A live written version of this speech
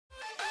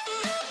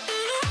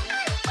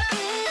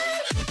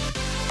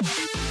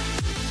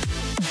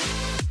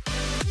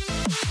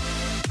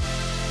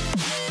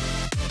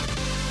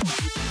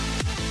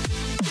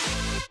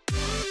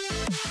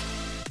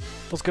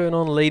What's going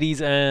on,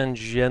 ladies and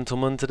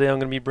gentlemen? Today I'm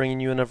going to be bringing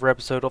you another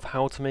episode of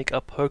how to make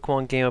a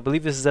Pokemon game. I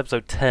believe this is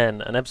episode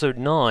 10, and episode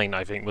 9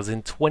 I think was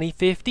in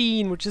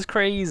 2015, which is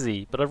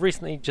crazy. But I've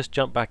recently just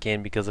jumped back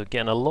in because I'm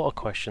getting a lot of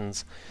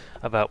questions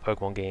about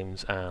Pokemon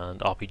games and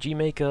RPG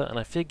Maker, and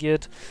I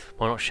figured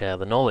why not share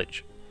the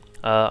knowledge.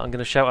 I'm going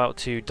to shout out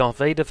to Darth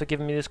Vader for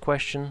giving me this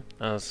question,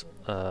 as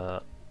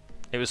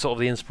it was sort of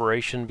the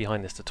inspiration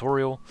behind this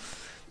tutorial.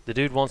 The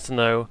dude wants to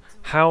know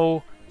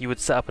how you would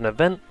set up an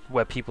event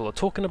where people are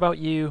talking about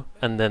you,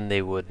 and then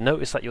they would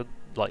notice that you're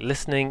like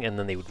listening, and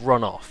then they would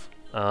run off.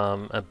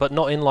 But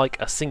not in like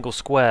a single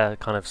square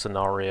kind of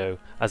scenario,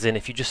 as in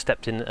if you just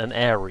stepped in an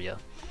area.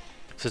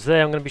 So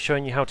today I'm going to be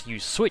showing you how to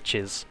use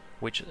switches,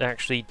 which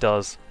actually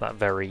does that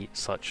very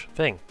such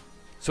thing.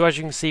 So as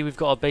you can see, we've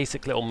got a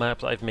basic little map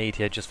that I've made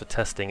here just for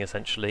testing,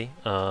 essentially.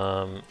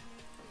 And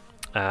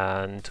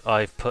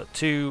I've put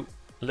two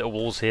little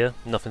walls here,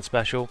 nothing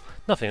special,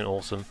 nothing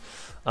awesome.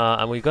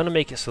 And we're going to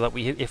make it so that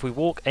if we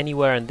walk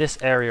anywhere in this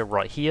area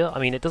right here, I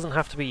mean, it doesn't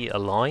have to be a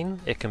line,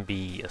 it can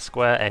be a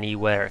square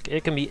anywhere,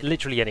 it can be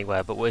literally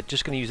anywhere, but we're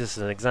just going to use this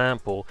as an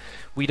example.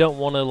 We don't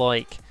want to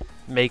like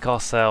make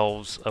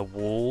ourselves a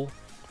wall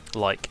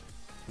like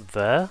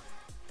there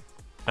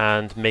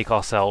and make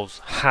ourselves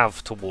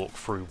have to walk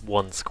through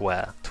one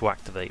square to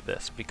activate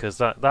this, because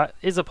that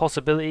is a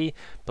possibility,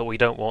 but we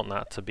don't want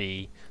that to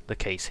be the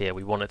case here.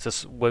 We want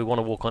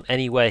to walk on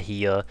anywhere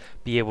here,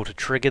 be able to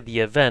trigger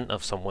the event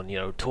of someone, you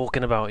know,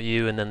 talking about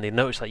you, and then they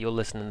notice that you're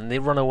listening and they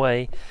run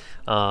away,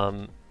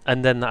 and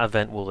then that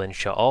event will then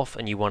shut off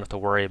and you won't have to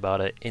worry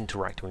about it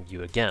interacting with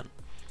you again.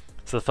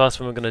 So the first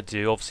one we're going to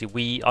do,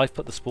 obviously I've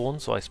put the spawn,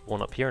 so I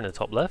spawn up here in the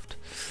top left.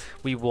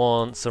 We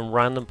want some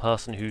random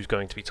person who's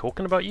going to be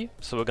talking about you,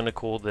 so we're going to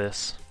call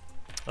this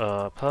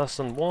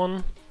person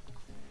 1,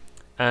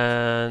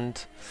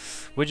 and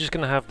we're just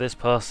going to have this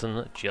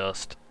person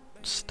just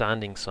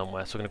standing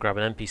somewhere. So we're going to grab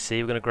an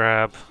NPC, we're going to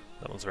grab,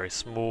 that one's very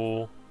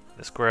small,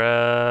 let's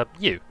grab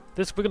you.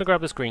 We're going to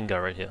grab this green guy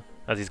right here,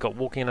 as he's got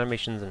walking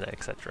animations and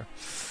etc.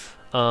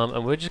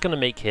 And we're just going to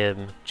make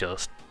him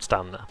just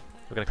stand there.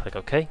 We're going to click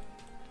OK.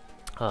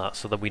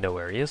 So that we know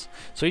where he is.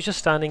 So he's just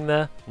standing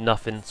there,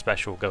 nothing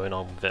special going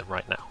on with it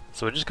right now.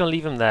 So we're just going to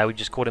leave him there. We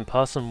just called him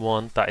person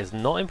 1. That is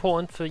not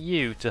important for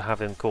you to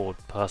have him called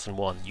person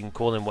 1. You can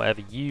call him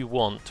whatever you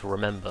want to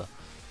remember.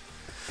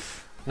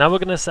 Now we're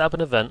going to set up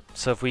an event,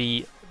 so if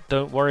we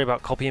don't worry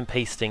about copy and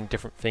pasting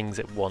different things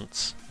at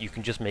once, you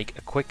can just make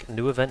a quick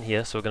new event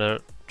here. So we're going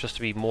to, just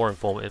to be more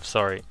informative,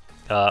 sorry,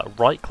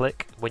 right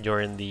click when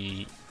you're in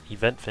the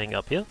event thing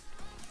up here.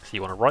 So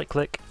you want to right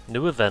click,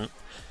 new event,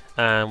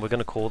 and we're going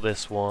to call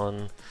this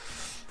one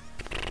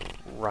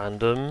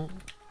random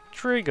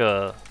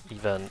trigger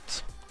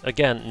event.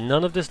 Again,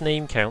 none of this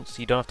name counts.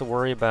 You don't have to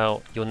worry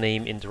about your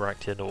name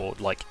interacting, or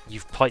like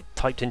you've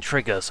typed in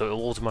trigger so it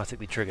will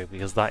automatically trigger,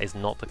 because that is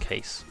not the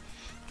case.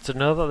 So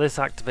now that this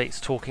activates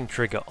talking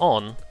trigger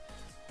on,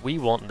 we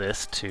want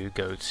this to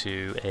go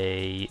to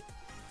a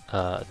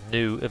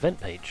new event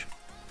page.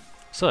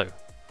 So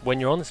when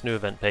you're on this new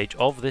event page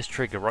of this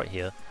trigger right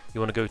here,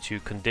 you want to go to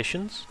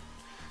conditions,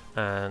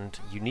 and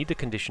you need the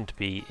condition to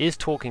be is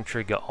talking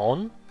trigger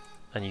on,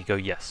 and you go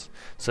yes.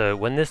 So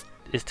when this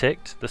is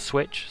ticked, the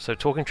switch, so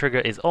talking trigger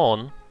is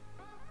on,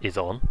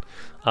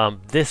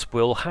 this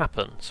will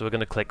happen. So we're going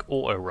to click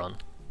auto run,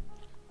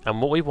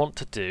 and what we want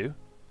to do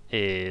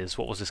is,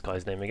 what was this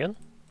guy's name again?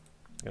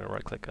 I'm going to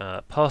right click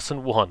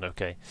person 1.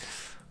 Okay,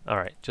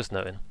 alright, just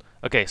noting.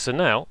 Okay, so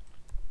now,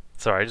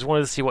 sorry, I just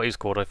wanted to see what he was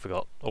called. I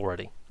forgot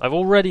already. I've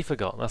already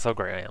forgotten. That's how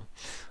great I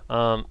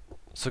am.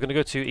 So we're going to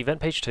go to event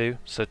page 2,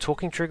 so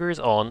talking trigger is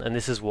on, and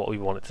this is what we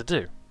want it to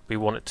do. We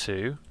want it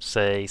to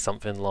say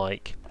something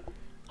like,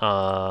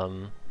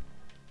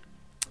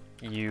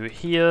 you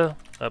hear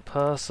a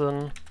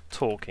person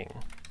talking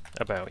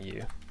about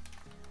you,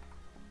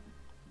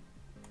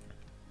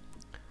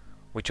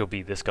 which will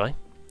be this guy.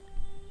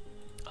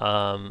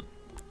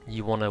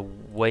 You want to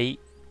wait,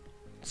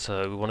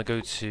 so we want to go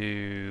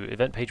to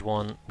event page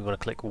 1, we want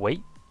to click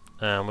wait,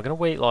 and we're going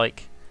to wait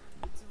like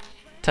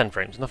 10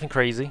 frames, nothing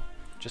crazy.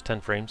 Just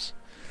 10 frames,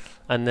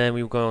 and then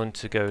we're going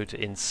to go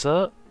to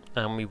insert,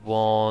 and we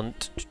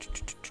want,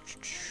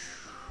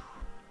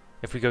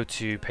 if we go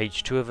to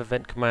page 2 of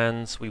event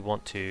commands, we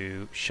want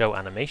to show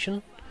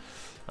animation,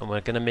 and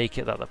we're going to make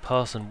it that the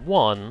person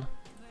 1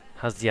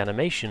 has the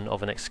animation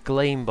of an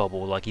exclaim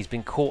bubble, like he's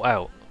been caught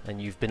out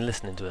and you've been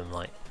listening to him,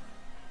 like.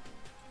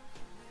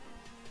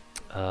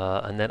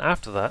 And then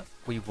after that,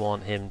 we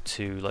want him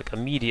to like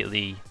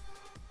immediately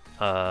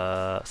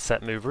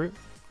set move route.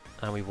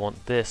 And we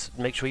want this,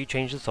 make sure you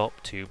change the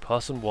top to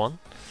person 1,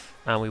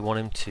 and we want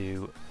him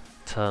to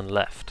turn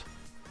left,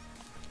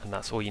 and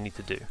that's all you need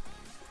to do.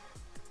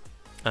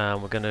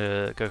 And we're going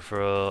to go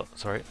for a,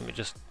 sorry, let me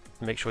just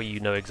make sure you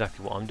know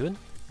exactly what I'm doing.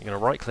 You're going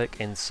to right click,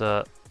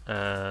 insert,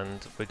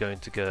 and we're going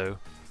to go,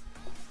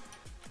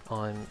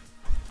 I'm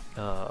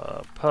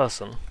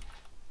person,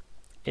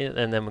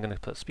 and then we're going to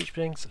put speech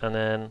things, and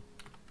then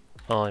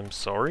I'm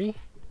sorry,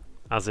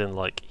 as in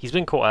like he's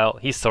been caught out,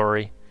 he's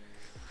sorry.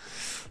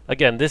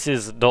 Again, this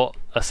is not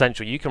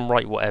essential. You can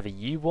write whatever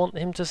you want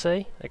him to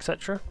say,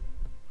 etc.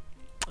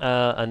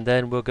 And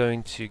then we're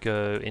going to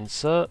go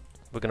insert.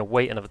 We're going to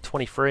wait another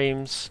 20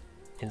 frames,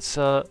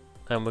 insert,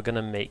 and we're going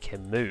to make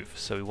him move.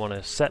 So we want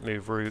to set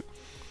move root,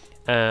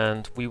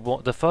 and we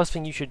want the first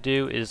thing you should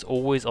do is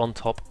always on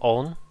top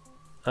on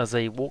as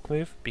a walk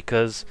move,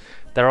 because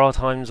there are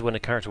times when a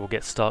character will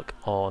get stuck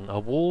on a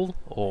wall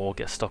or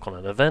get stuck on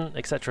an event,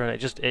 etc.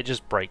 And it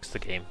just breaks the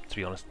game. To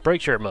be honest,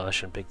 breaks your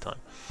immersion big time.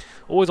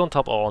 Always on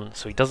top on,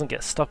 so he doesn't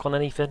get stuck on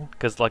anything,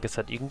 because like I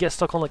said, you can get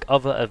stuck on like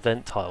other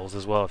event tiles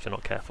as well if you're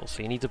not careful.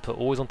 So you need to put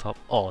always on top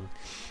on.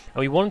 And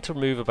we want him to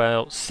move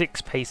about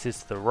 6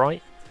 paces to the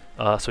right,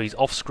 so he's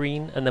off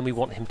screen, and then we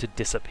want him to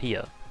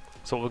disappear.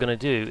 So what we're going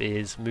to do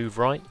is move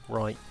right,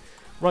 right,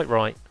 right,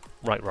 right,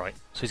 right, right.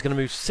 So he's going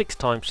to move 6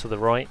 times to the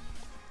right,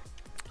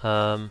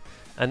 and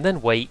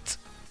then wait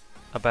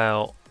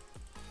about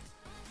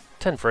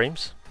 10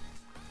 frames.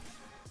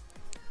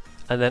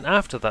 And then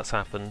after that's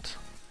happened,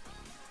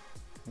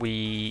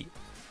 we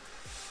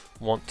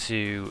want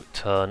to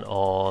turn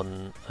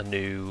on a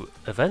new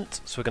event.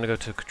 So we're going to go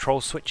to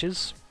control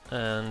switches,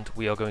 and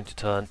we are going to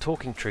turn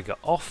talking trigger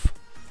off,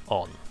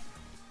 on.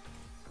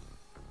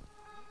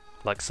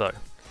 Like so.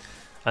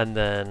 And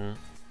then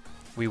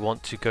we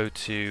want to go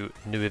to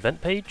new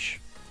event page,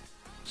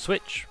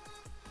 switch.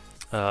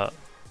 Alexa,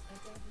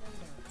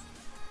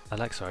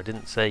 I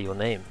didn't say your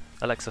name.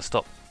 Alexa,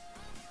 stop.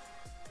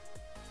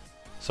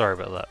 Sorry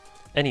about that.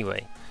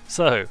 Anyway,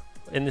 so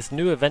in this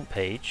new event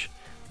page,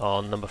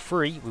 on number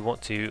 3, we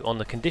want to, on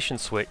the condition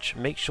switch,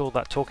 make sure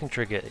that talking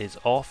trigger is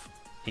off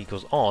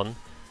equals on,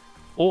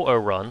 auto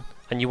run,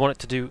 and you want it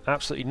to do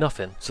absolutely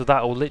nothing. So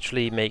that will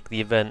literally make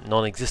the event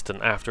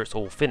non-existent after it's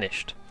all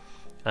finished.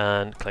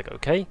 And click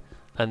OK.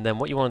 And then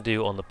what you want to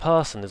do on the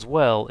person as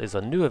well is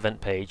a new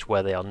event page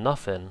where they are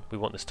nothing. We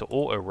want this to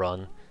auto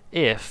run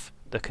if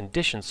the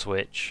condition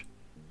switch,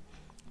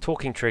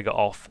 talking trigger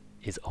off,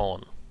 is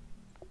on.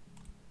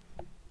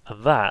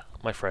 And that,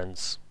 my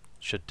friends,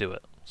 should do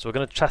it. So we're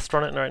going to test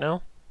run it right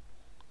now,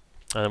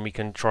 and we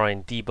can try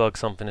and debug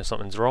something if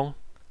something's wrong.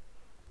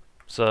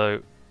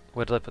 So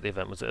where did I put the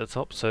event? Was it at the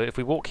top? So if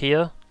we walk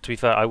here, to be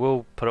fair, I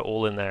will put it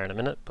all in there in a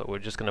minute, but we're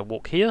just going to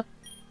walk here.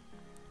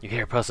 You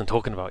hear a person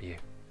talking about you.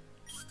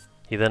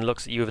 He then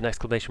looks at you with an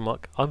exclamation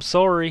mark. I'm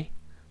sorry.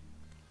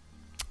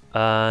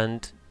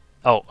 And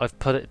oh, I've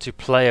put it to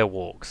player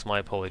walks. My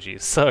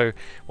apologies. So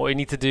what we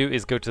need to do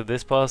is go to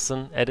this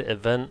person, edit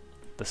event,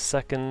 the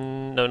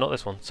second, no, not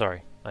this one,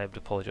 sorry, I have to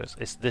apologize.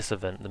 It's this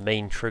event, the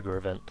main trigger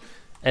event.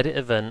 Edit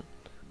event,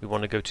 we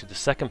want to go to the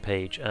second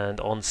page, and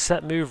on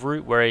set move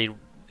root where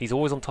he's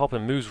always on top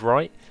and moves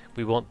right,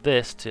 we want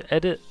this to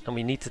edit, and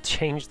we need to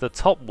change the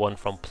top one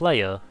from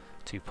player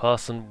to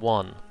person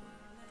 1,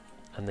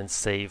 and then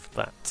save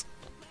that.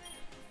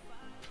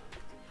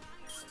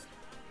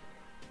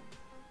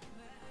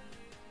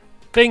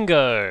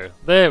 Bingo!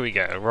 There we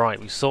go, right,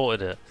 we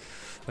sorted it.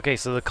 Okay,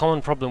 so the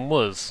common problem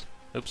was,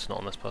 oops, not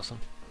on this person.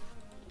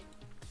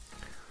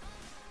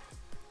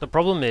 The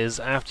problem is,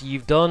 after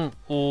you've done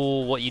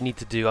all what you need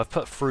to do, I've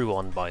put through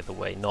on, by the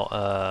way, not,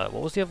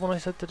 what was the other one I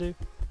said to do?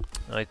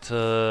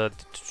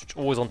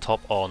 Always on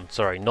top on,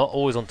 sorry, not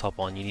always on top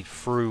on, you need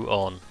through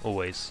on,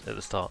 always, at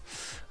the start.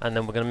 And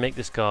then we're going to make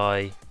this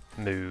guy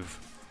move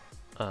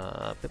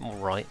a bit more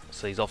right,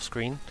 so he's off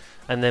screen.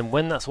 And then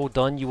when that's all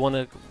done, you want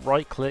to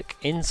right click,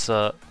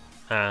 insert,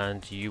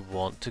 and you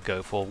want to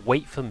go for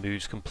wait for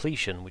moves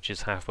completion, which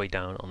is halfway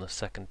down on the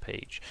second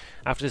page.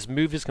 After this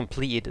move is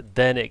completed,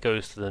 then it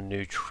goes to the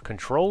new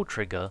control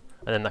trigger,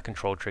 and then that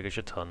control trigger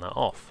should turn that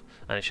off,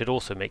 and it should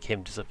also make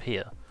him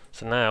disappear.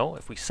 So now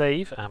if we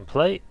save and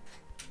play,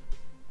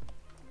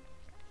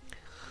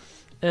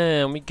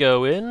 and we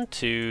go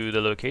into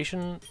the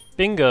location,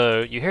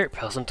 bingo, you hear a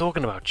person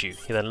talking about you.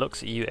 He then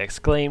looks at you,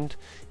 exclaimed,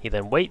 he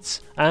then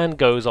waits and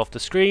goes off the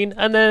screen,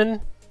 and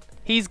then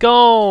he's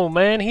gone,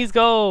 man, he's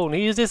gone,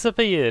 he's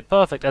disappeared,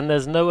 perfect, and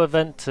there's no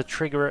event to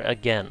trigger it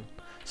again.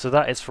 So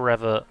that is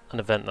forever an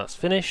event that's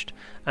finished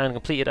and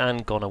completed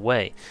and gone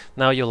away.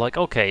 Now you're like,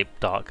 okay,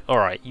 Dark,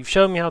 alright, you've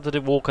shown me how to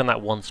walk on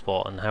that one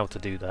spot and how to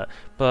do that,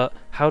 but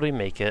how do we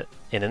make it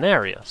in an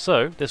area?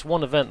 So this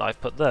one event that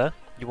I've put there,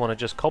 you want to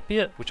just copy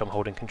it, which I'm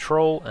holding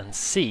Control and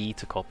C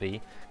to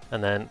copy,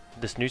 and then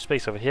this new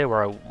space over here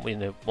where I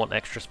want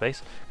extra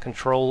space,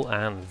 Control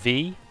and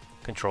V,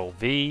 Control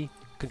V,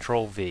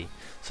 Control V.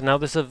 So now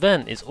this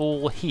event is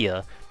all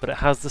here, but it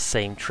has the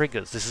same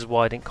triggers. This is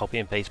why I didn't copy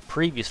and paste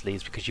previously,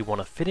 is because you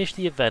want to finish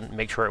the event,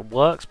 make sure it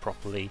works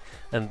properly,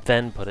 and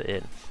then put it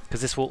in.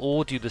 Because this will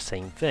all do the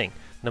same thing.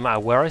 No matter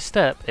where I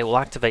step, it will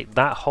activate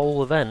that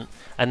whole event,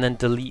 and then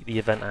delete the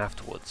event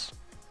afterwards.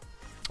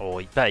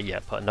 Or better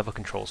yet, put another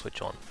control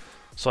switch on.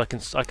 So I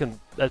can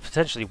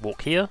potentially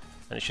walk here,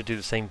 and it should do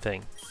the same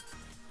thing.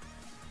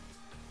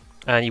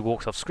 And he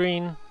walks off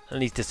screen,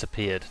 and he's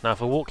disappeared. Now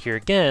if I walk here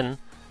again,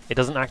 it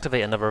doesn't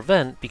activate another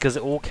event because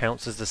it all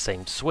counts as the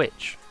same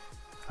switch.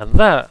 And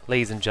that,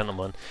 ladies and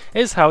gentlemen,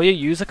 is how you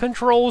use a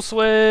control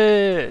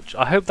switch.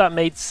 I hope that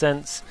made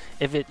sense.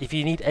 If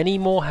you need any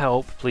more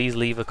help, please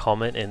leave a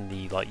comment in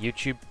the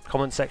YouTube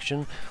comment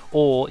section,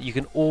 or you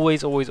can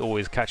always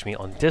catch me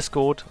on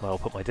Discord. I'll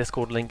put my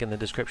Discord link in the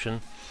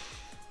description.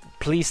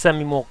 Please send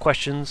me more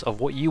questions of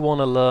what you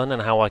want to learn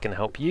and how I can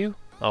help you.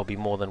 I'll be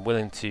more than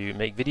willing to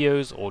make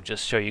videos or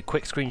just show you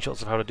quick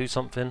screenshots of how to do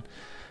something.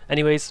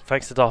 Anyways,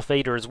 thanks to Darth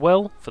Vader as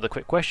well for the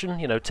quick question.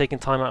 You know, taking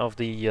time out of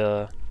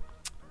the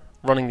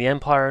running the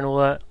Empire and all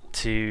that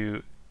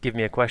to give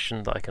me a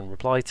question that I can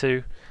reply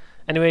to.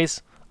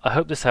 Anyways, I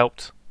hope this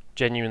helped,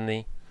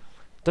 genuinely.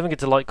 Don't forget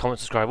to like, comment,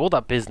 subscribe, all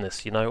that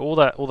business, you know, all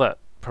that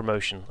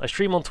promotion. I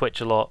stream on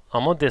Twitch a lot,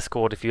 I'm on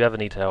Discord if you ever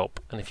need help,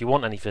 and if you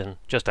want anything,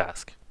 just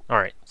ask.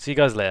 Alright, see you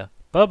guys later.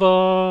 Bye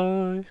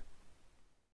bye!